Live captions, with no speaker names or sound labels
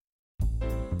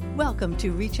Welcome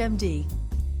to ReachMD.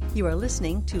 You are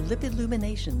listening to Lipid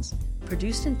Luminations,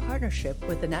 produced in partnership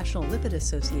with the National Lipid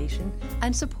Association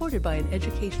and supported by an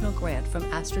educational grant from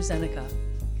AstraZeneca.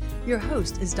 Your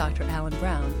host is Dr. Alan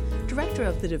Brown, Director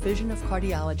of the Division of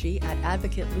Cardiology at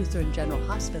Advocate Lutheran General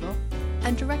Hospital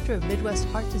and Director of Midwest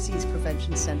Heart Disease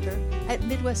Prevention Center at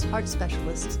Midwest Heart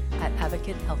Specialists at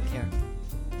Advocate Healthcare.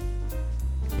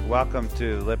 Welcome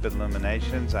to Lipid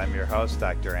Luminations. I'm your host,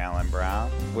 Dr. Alan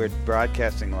Brown. We're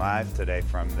broadcasting live today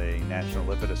from the National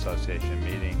Lipid Association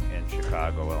meeting in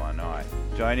Chicago, Illinois.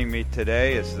 Joining me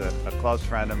today is a close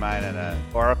friend of mine and an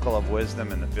oracle of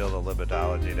wisdom in the field of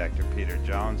lipidology, Dr. Peter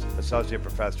Jones, Associate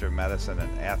Professor of Medicine in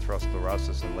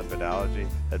Atherosclerosis and Lipidology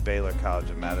at Baylor College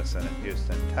of Medicine in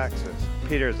Houston, Texas.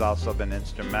 Peter has also been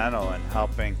instrumental in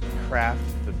helping craft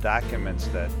the documents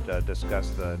that discuss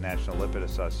the National Lipid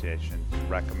Association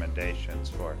recommendations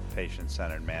for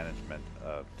patient-centered management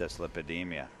of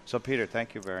dyslipidemia. So, Peter,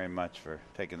 thank you very much for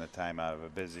taking the time out of a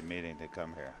busy meeting to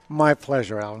come here. My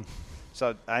pleasure, Alan.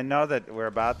 So I know that we're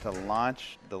about to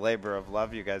launch the labor of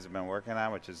love you guys have been working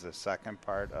on, which is the second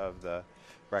part of the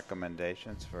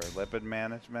recommendations for lipid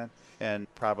management.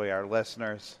 And probably our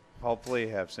listeners hopefully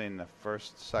have seen the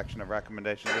first section of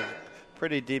recommendations. It's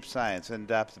pretty deep science,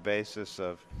 in-depth basis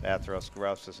of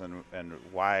atherosclerosis and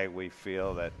why we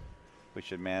feel that we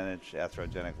should manage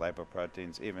atherogenic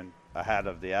lipoproteins even ahead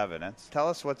of the evidence. Tell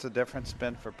us what's the difference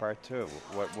been for part two.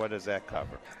 What does that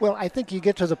cover? Well, I think you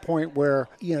get to the point where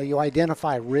you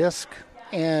identify risk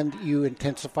and you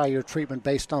intensify your treatment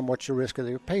based on what your risk of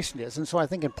your patient is. And so I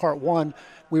think in part one,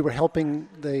 we were helping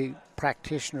the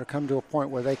practitioner come to a point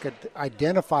where they could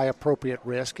identify appropriate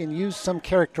risk and use some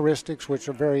characteristics which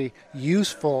are very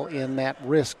useful in that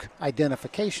risk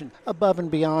identification, above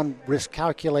and beyond risk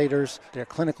calculators. There are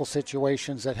clinical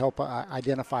situations that help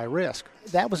identify risk.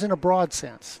 That was in a broad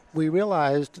sense. We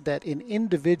realized that in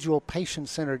individual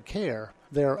patient-centered care,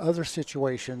 there are other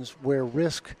situations where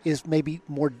risk is maybe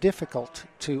more difficult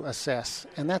to assess,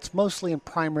 and that's mostly in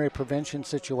primary prevention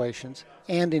situations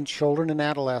and in children and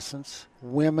adolescents,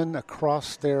 women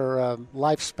across their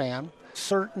lifespan,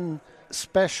 certain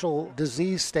special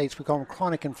disease states, we call them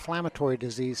chronic inflammatory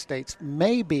disease states,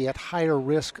 may be at higher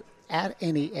risk at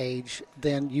any age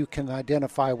than you can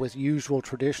identify with usual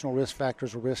traditional risk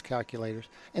factors or risk calculators.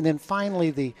 And then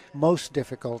finally, the most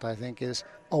difficult, I think, is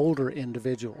older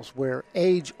individuals, where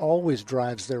age always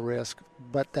drives their risk,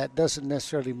 but that doesn't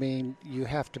necessarily mean you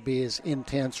have to be as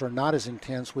intense or not as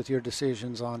intense with your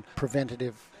decisions on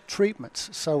preventative treatments.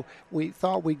 So we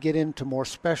thought we'd get into more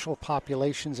special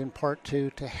populations in part two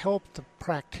to help the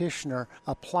practitioner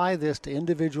apply this to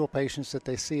individual patients that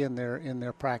they see in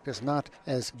their practice, not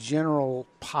as general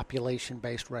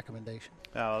population-based recommendation.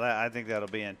 Well, I think that'll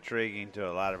be intriguing to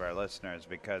a lot of our listeners,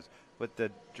 because with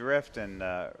the drift in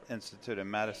Institute of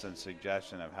Medicine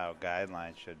suggestion of how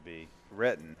guidelines should be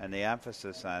written and the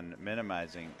emphasis on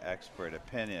minimizing expert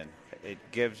opinion, it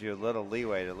gives you a little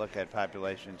leeway to look at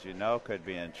populations could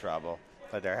be in trouble,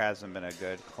 but there hasn't been a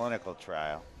good clinical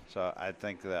trial. So I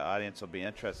think the audience will be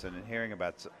interested in hearing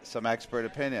about some expert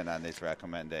opinion on these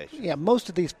recommendations. Yeah, most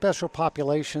of these special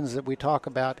populations that we talk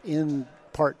about in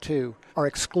Part 2 are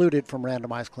excluded from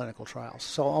randomized clinical trials.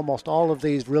 So almost all of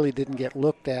these really didn't get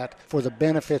looked at for the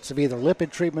benefits of either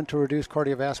lipid treatment to reduce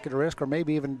cardiovascular risk or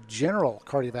maybe even general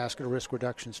cardiovascular risk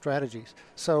reduction strategies.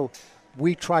 So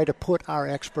we try to put our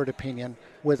expert opinion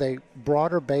with a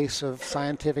broader base of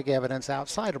scientific evidence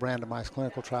outside of randomized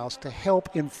clinical trials to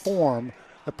help inform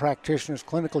the practitioner's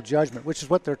clinical judgment, which is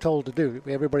what they're told to do.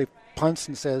 Everybody punts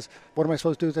and says, what am I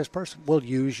supposed to do with this person? Well,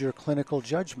 use your clinical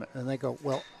judgment. And they go,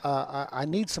 well, I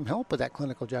need some help with that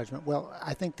clinical judgment. Well,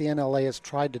 I think the NLA has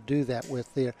tried to do that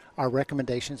with our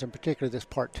recommendations, in particular this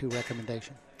Part 2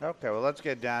 recommendation. Okay, well, let's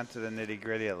get down to the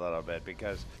nitty-gritty a little bit,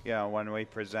 because, when we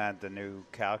present the new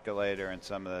calculator and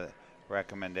some of the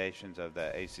recommendations of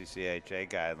the ACCHA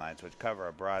guidelines, which cover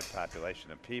a broad population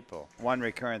of people, one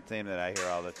recurrent theme that I hear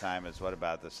all the time is, what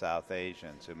about the South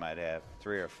Asians who might have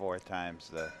 3 or 4 times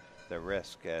the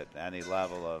risk at any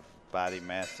level of body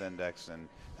mass index and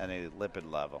any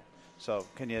lipid level? So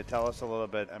can you tell us a little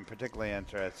bit? I'm particularly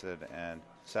interested in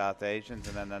South Asians,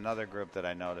 and then another group that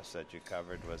I noticed that you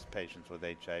covered was patients with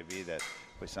HIV that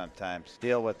we sometimes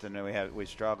deal with, and we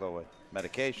struggle with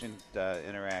medication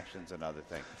interactions and other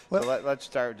things. Well, so let's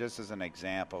start just as an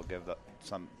example, give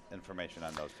some information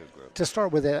on those two groups. To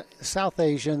start with, South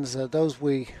Asians, those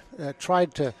we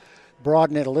tried to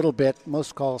broaden it a little bit,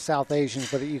 most call South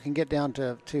Asians, but you can get down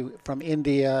to from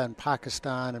India and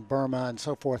Pakistan and Burma and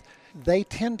so forth. They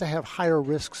tend to have higher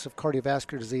risks of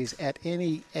cardiovascular disease at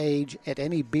any age, at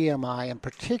any BMI, and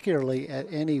particularly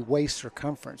at any waist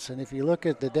circumference. And if you look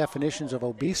at the definitions of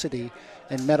obesity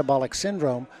and metabolic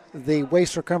syndrome, the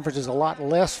waist circumference is a lot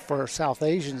less for South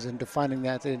Asians in defining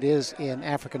that than it is in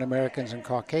African Americans and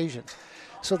Caucasians.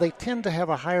 So they tend to have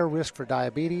a higher risk for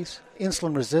diabetes,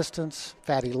 insulin resistance,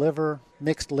 fatty liver,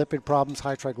 mixed lipid problems,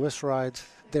 high triglycerides.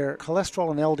 Their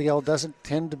cholesterol and LDL doesn't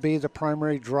tend to be the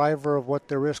primary driver of what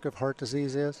their risk of heart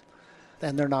disease is,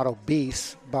 and they're not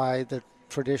obese by the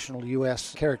traditional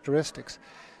U.S. characteristics.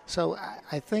 So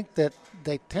I think that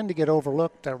they tend to get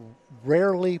overlooked. They're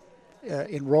rarely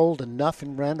enrolled enough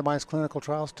in randomized clinical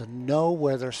trials to know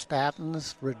whether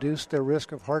statins reduce their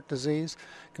risk of heart disease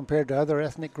compared to other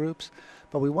ethnic groups.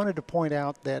 But we wanted to point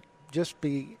out that just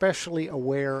be especially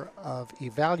aware of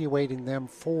evaluating them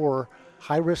for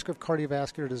high risk of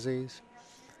cardiovascular disease,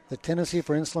 the tendency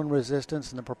for insulin resistance,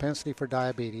 and the propensity for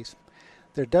diabetes.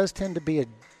 There does tend to be a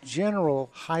general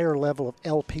higher level of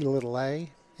Lp(a)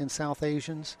 in South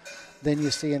Asians than you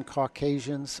see in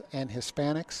Caucasians and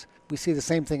Hispanics. We see the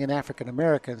same thing in African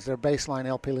Americans. Their baseline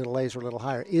Lp(a)s are a little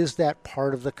higher. Is that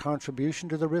part of the contribution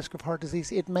to the risk of heart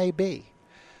disease? It may be,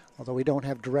 although we don't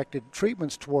have directed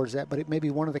treatments towards that, but it may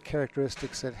be one of the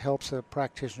characteristics that helps a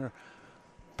practitioner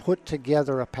put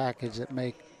together a package that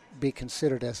may be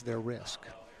considered as their risk.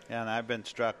 Yeah, and I've been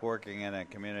struck working in a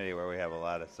community where we have a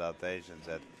lot of South Asians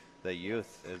that the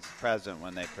youth is present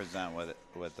when they present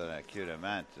with an acute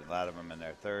event. A lot of them in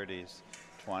their 30s,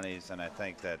 20s, and I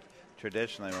think that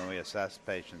traditionally when we assess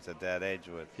patients at that age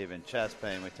with even chest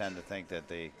pain, we tend to think that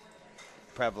the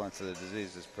prevalence of the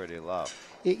disease is pretty low.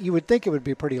 You would think it would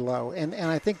be pretty low. And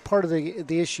I think part of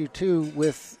the issue, too,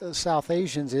 with South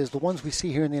Asians is the ones we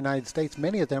see here in the United States,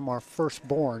 many of them are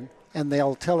firstborn, and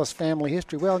they'll tell us family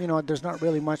history. Well, there's not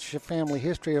really much family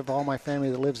history of all my family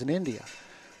that lives in India.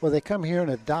 Well, they come here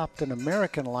and adopt an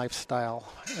American lifestyle,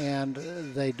 and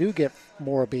they do get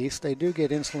more obese. They do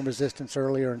get insulin resistance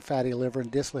earlier and fatty liver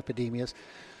and dyslipidemias.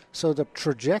 So the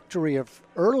trajectory of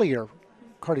earlier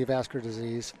cardiovascular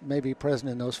disease may be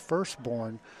present in those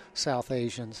firstborn South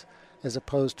Asians as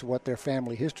opposed to what their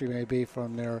family history may be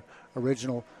from their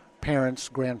original parents,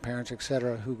 grandparents,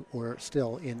 etc., who were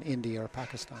still in India or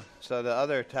Pakistan. So the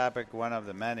other topic, one of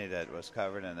the many that was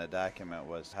covered in the document,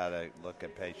 was how to look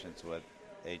at patients with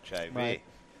HIV. Right.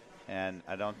 And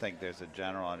I don't think there's a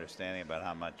general understanding about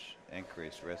how much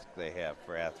increased risk they have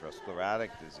for atherosclerotic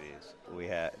disease. We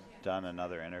had done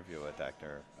another interview with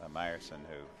Dr. Meyerson,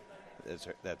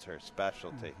 that's her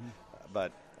specialty. Mm-hmm.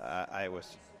 But I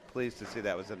was pleased to see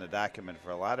that was in the document for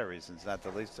a lot of reasons, not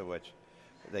the least of which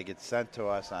they get sent to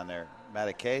us on their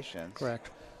medications.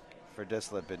 Correct. For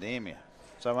dyslipidemia.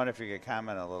 So I wonder if you could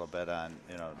comment a little bit on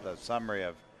the summary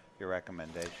of your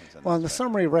recommendations. Well, in the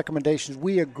summary of recommendations,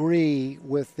 we agree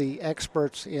with the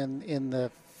experts in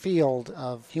the field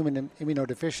of human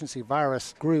immunodeficiency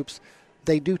virus groups.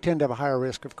 They do tend to have a higher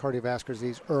risk of cardiovascular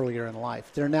disease earlier in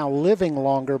life. They're now living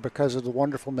longer because of the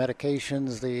wonderful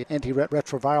medications, the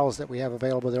antiretrovirals that we have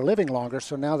available. They're living longer,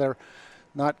 so now they're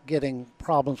not getting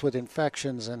problems with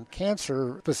infections and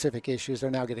cancer-specific issues. They're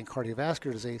now getting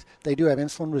cardiovascular disease. They do have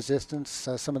insulin resistance.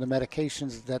 Some of the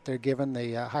medications that they're given,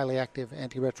 the highly active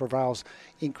antiretrovirals,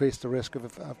 increase the risk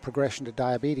of progression to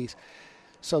diabetes.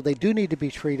 So they do need to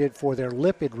be treated for their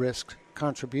lipid risk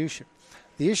contribution.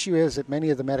 The issue is that many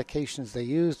of the medications they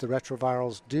use, the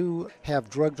retrovirals, do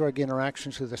have drug-drug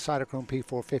interactions through the cytochrome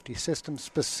P450 system,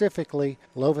 specifically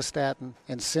lovastatin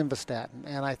and simvastatin.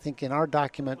 And I think in our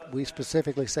document, we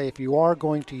specifically say if you are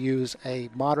going to use a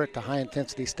moderate to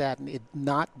high-intensity statin, it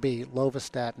not be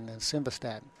lovastatin and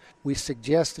simvastatin. We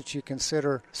suggest that you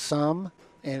consider some,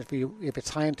 and if it's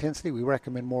high intensity, we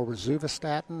recommend more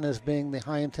rosuvastatin as being the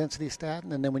high-intensity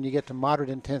statin. And then when you get to moderate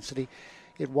intensity,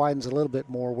 it widens a little bit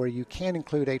more where you can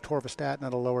include atorvastatin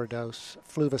at a lower dose,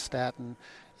 fluvastatin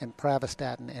and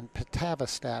pravastatin and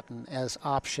pitavastatin as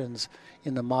options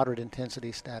in the moderate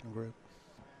intensity statin group.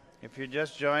 If you're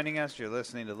just joining us, you're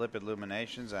listening to Lipid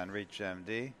Luminations on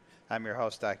ReachMD. I'm your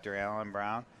host, Dr. Alan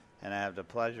Brown, and I have the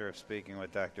pleasure of speaking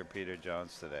with Dr. Peter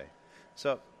Jones today.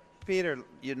 So, Peter,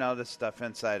 you know this stuff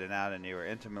inside and out, and you were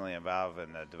intimately involved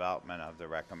in the development of the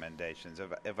recommendations.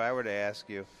 If I were to ask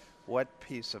you, what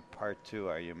piece of Part 2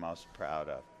 are you most proud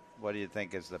of? What do you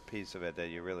think is the piece of it that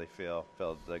you really feel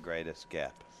filled the greatest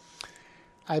gap?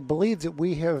 I believe that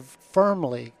we have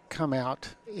firmly come out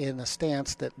in a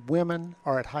stance that women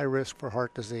are at high risk for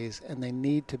heart disease and they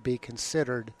need to be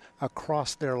considered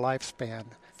across their lifespan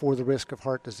for the risk of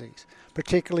heart disease,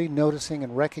 particularly noticing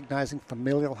and recognizing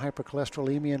familial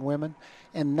hypercholesterolemia in women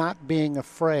and not being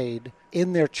afraid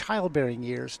in their childbearing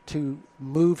years to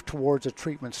move towards a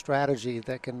treatment strategy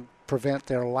that can prevent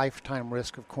their lifetime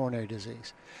risk of coronary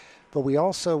disease. But we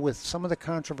also, with some of the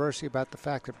controversy about the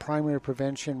fact that primary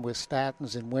prevention with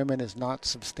statins in women is not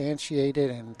substantiated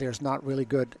and there's not really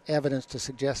good evidence to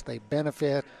suggest they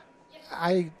benefit,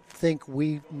 I think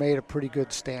we made a pretty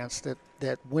good stance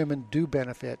that women do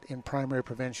benefit in primary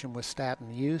prevention with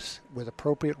statin use, with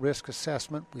appropriate risk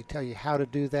assessment. We tell you how to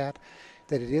do that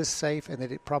it is safe, and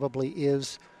that it probably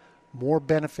is more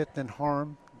benefit than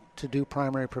harm to do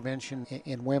primary prevention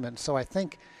in women. So I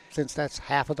think since that's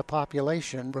half of the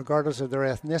population, regardless of their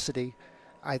ethnicity,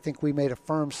 I think we made a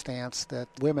firm stance that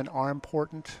women are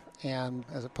important, and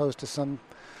as opposed to some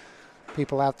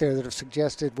people out there that have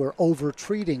suggested we're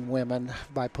over-treating women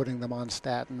by putting them on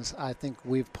statins, I think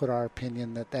we've put our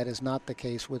opinion that that is not the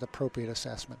case with appropriate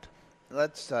assessment.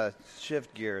 Let's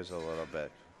shift gears a little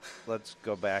bit. Let's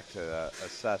go back to the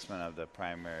assessment of the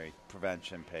primary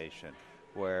prevention patient,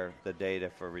 where the data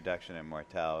for reduction in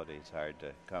mortality is hard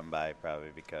to come by,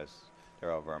 probably because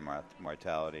they're over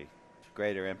mortality.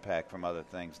 Greater impact from other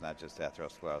things, not just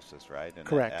atherosclerosis, right? And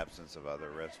Correct. The absence of other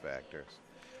risk factors.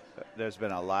 There's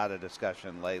been a lot of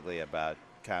discussion lately about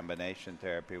combination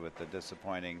therapy with the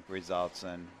disappointing results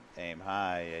in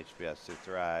AIM-HIGH, HBS2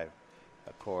 Thrive,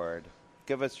 ACCORD.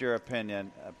 Give us your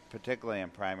opinion, particularly in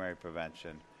primary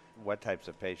prevention, what types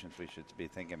of patients we should be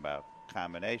thinking about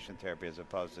combination therapy as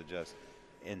opposed to just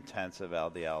intensive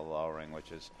LDL lowering,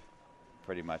 which is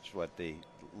pretty much what the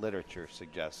literature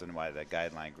suggests and why the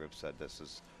guideline group said this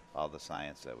is all the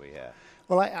science that we have.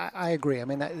 Well, I agree. I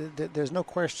mean, there's no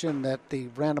question that the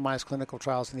randomized clinical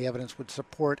trials and the evidence would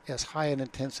support as high an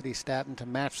intensity statin to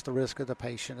match the risk of the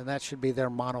patient, and that should be their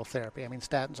monotherapy. I mean,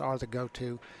 statins are the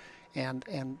go-to,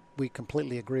 and we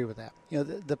completely agree with that. You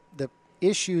know, the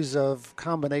issues of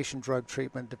combination drug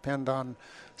treatment depend on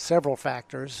several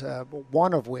factors,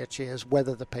 one of which is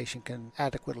whether the patient can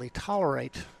adequately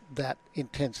tolerate that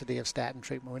intensity of statin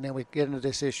treatment. And then we get into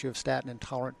this issue of statin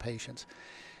intolerant patients.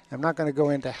 I'm not going to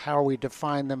go into how we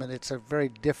define them, and it's a very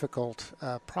difficult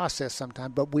process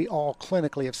sometimes, but we all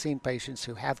clinically have seen patients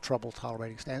who have trouble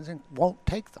tolerating statins and won't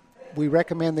take them. We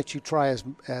recommend that you try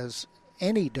as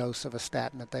any dose of a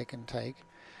statin that they can take,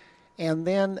 and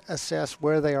then assess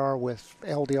where they are with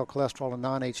LDL cholesterol and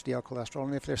non-HDL cholesterol,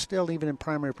 and if they're still, even in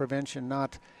primary prevention,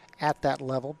 not at that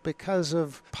level because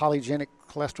of polygenic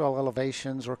cholesterol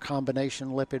elevations or combination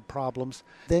lipid problems,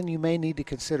 then you may need to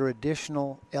consider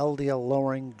additional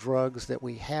LDL-lowering drugs that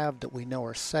we have that we know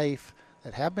are safe,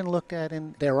 that have been looked at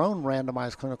in their own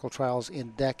randomized clinical trials in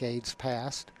decades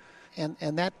past, and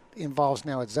that involves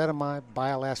now ezetimibe,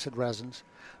 bile acid resins.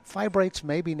 Fibrates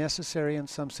may be necessary in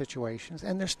some situations,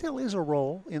 and there still is a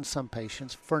role in some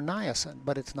patients for niacin,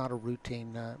 but it's not a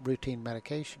routine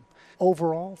medication.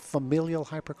 Overall, familial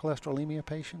hypercholesterolemia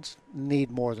patients need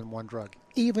more than one drug.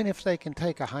 Even if they can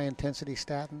take a high-intensity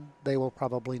statin, they will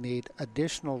probably need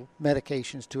additional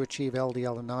medications to achieve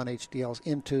LDL and non-HDLs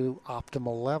into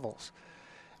optimal levels.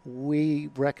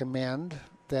 We recommend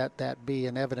that be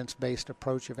an evidence-based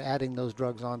approach of adding those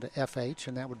drugs onto FH,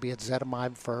 and that would be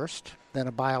ezetimibe first, then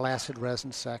a bile acid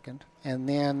resin second, and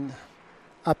then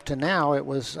up to now it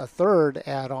was a third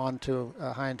add-on to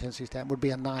a high-intensity statin would be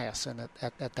a niacin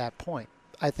at that point.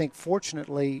 I think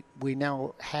fortunately we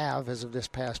now have, as of this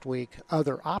past week,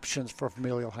 other options for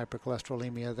familial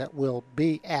hypercholesterolemia that will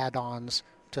be add-ons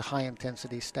to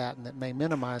high-intensity statin that may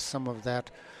minimize some of that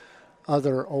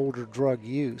other older drug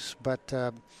use, but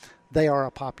they are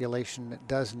a population that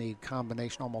does need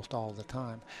combination almost all the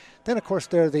time. Then, of course,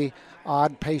 there are the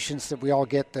odd patients that we all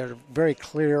get. They're very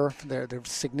clear. They're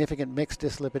significant mixed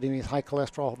dyslipidemia, high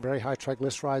cholesterol, very high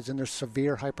triglycerides, and there's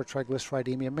severe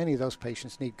hypertriglyceridemia. Many of those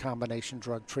patients need combination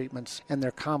drug treatments, and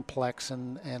they're complex,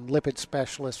 and lipid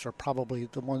specialists are probably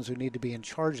the ones who need to be in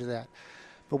charge of that.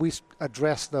 But we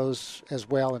address those as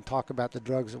well and talk about the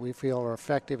drugs that we feel are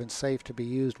effective and safe to be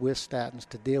used with statins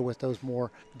to deal with those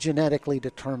more genetically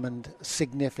determined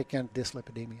significant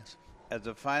dyslipidemias. As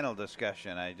a final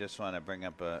discussion, I just want to bring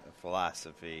up a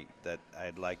philosophy that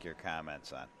I'd like your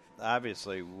comments on.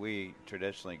 Obviously, we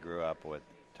traditionally grew up with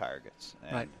targets.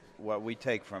 And right. What we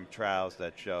take from trials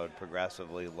that showed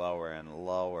progressively lower and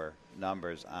lower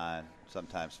numbers on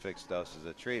sometimes fixed doses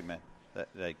of treatment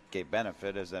that gave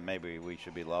benefit is that maybe we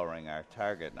should be lowering our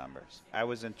target numbers. I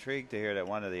was intrigued to hear that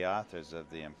one of the authors of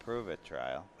the Improve It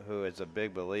trial, who is a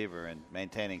big believer in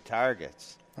maintaining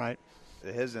targets, right,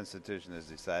 his institution has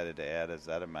decided to add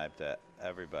ezetimibe to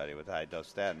everybody with high-dose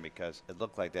statin because it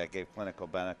looked like that gave clinical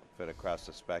benefit across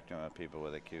the spectrum of people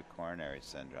with acute coronary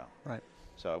syndrome. Right.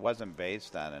 So it wasn't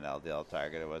based on an LDL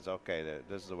target. It was, okay,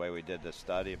 this is the way we did the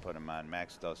study, put them on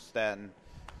max-dose statin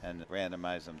and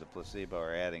randomize them to placebo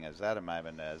or adding ezetimibe,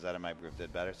 and the ezetimibe group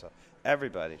did better. So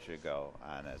everybody should go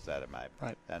on ezetimibe.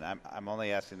 Right. And I'm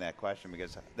only asking that question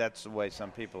because that's the way some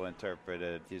people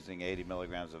interpreted using 80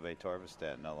 milligrams of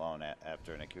atorvastatin alone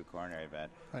after an acute coronary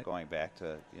event, right. going back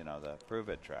to the Prove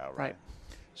It trial, right?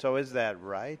 So is that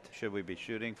right? Should we be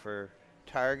shooting for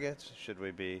targets? Should we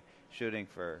be shooting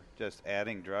for just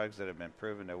adding drugs that have been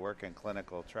proven to work in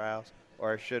clinical trials?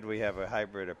 Or should we have a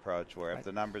hybrid approach where if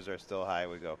the numbers are still high,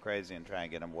 we go crazy and try and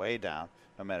get them way down,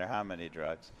 no matter how many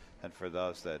drugs? And for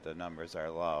those that the numbers are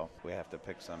low, we have to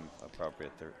pick some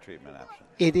appropriate treatment option.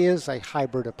 It is a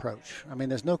hybrid approach. I mean,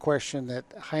 there's no question that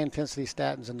high-intensity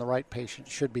statins in the right patient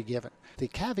should be given. The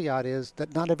caveat is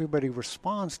that not everybody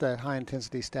responds to that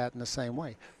high-intensity statin the same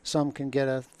way. Some can get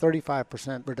a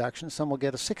 35% reduction. Some will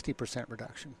get a 60%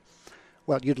 reduction.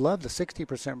 Well, you'd love the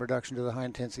 60% reduction to the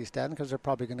high-intensity statin because they're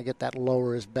probably going to get that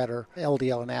lower is better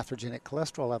LDL and atherogenic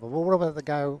cholesterol level. Well, what about the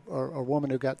guy or woman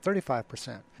who got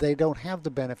 35%? They don't have the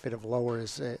benefit of lower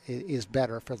is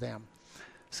better for them.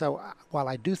 So while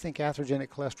I do think atherogenic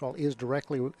cholesterol is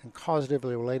directly and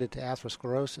causatively related to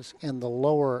atherosclerosis, and the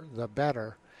lower the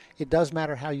better, it does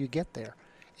matter how you get there.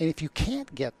 And if you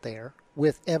can't get there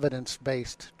with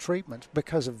evidence-based treatments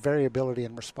because of variability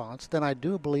in response, then I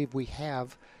do believe we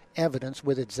have evidence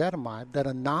with ezetimibe that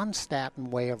a non-statin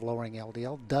way of lowering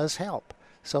LDL does help.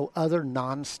 So other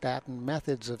non-statin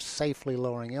methods of safely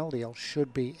lowering LDL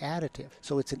should be additive.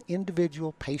 So it's an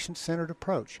individual patient-centered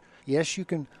approach. Yes, you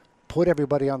can put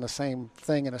everybody on the same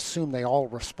thing and assume they all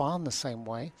respond the same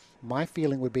way. My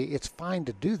feeling would be it's fine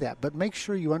to do that, but make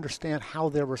sure you understand how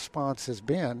their response has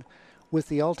been, with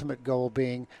the ultimate goal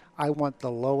being I want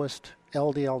the lowest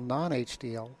LDL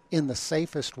non-HDL in the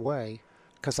safest way,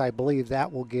 because I believe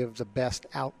that will give the best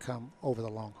outcome over the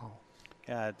long haul.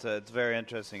 Yeah, it's very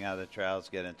interesting how the trials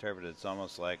get interpreted. It's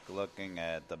almost like looking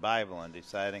at the Bible and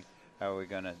deciding, are we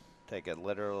going to take it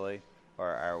literally, or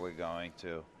are we going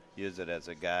to use it as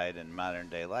a guide in modern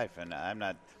day life? And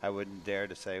I wouldn't dare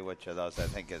to say which of those I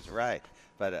think is right,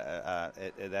 but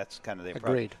that's kind of the approach.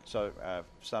 Agreed. So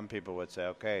some people would say,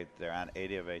 okay, they're on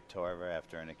 80 of atorva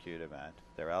after an acute event.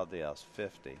 Their LDL's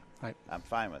 50. Right. I'm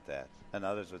fine with that. And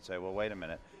others would say, well, wait a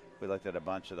minute. We looked at a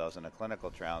bunch of those in a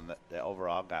clinical trial, and they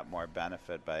overall got more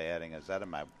benefit by adding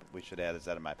ezetimibe. We should add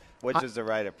ezetimibe. Which is the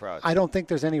right approach? I don't think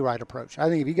there's any right approach. I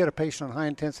think if you get a patient on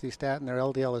high-intensity statin, their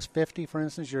LDL is 50, for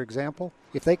instance, your example,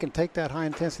 if they can take that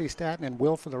high-intensity statin and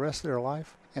will for the rest of their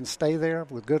life and stay there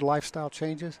with good lifestyle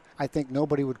changes, I think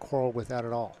nobody would quarrel with that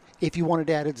at all. If you wanted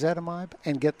to add ezetimibe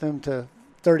and get them to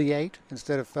 38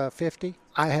 instead of 50,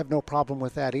 I have no problem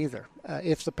with that either.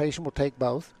 If the patient will take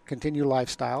both, continue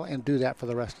lifestyle, and do that for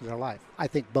the rest of their life, I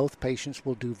think both patients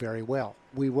will do very well.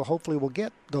 We will hopefully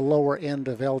get the lower end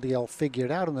of LDL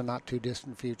figured out in the not too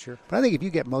distant future. But I think if you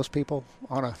get most people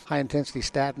on a high-intensity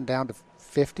statin down to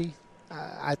 50,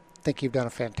 I think you've done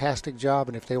a fantastic job,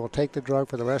 and if they will take the drug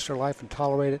for the rest of their life and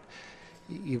tolerate it,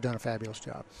 you've done a fabulous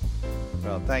job.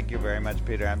 Well, thank you very much,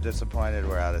 Peter. I'm disappointed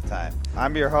we're out of time.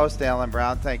 I'm your host, Alan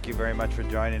Brown. Thank you very much for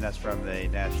joining us from the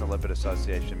National Lipid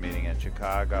Association meeting in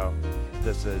Chicago.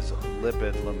 This is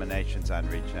Lipid Luminations on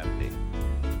ReachMD.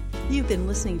 You've been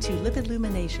listening to Lipid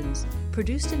Luminations,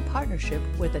 produced in partnership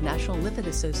with the National Lipid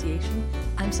Association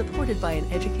and supported by an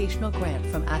educational grant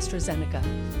from AstraZeneca.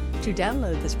 To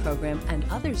download this program and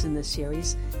others in this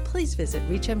series, please visit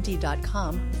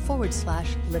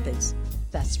reachmd.com/lipids.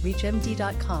 That's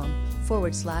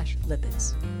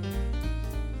reachmd.com/lipids.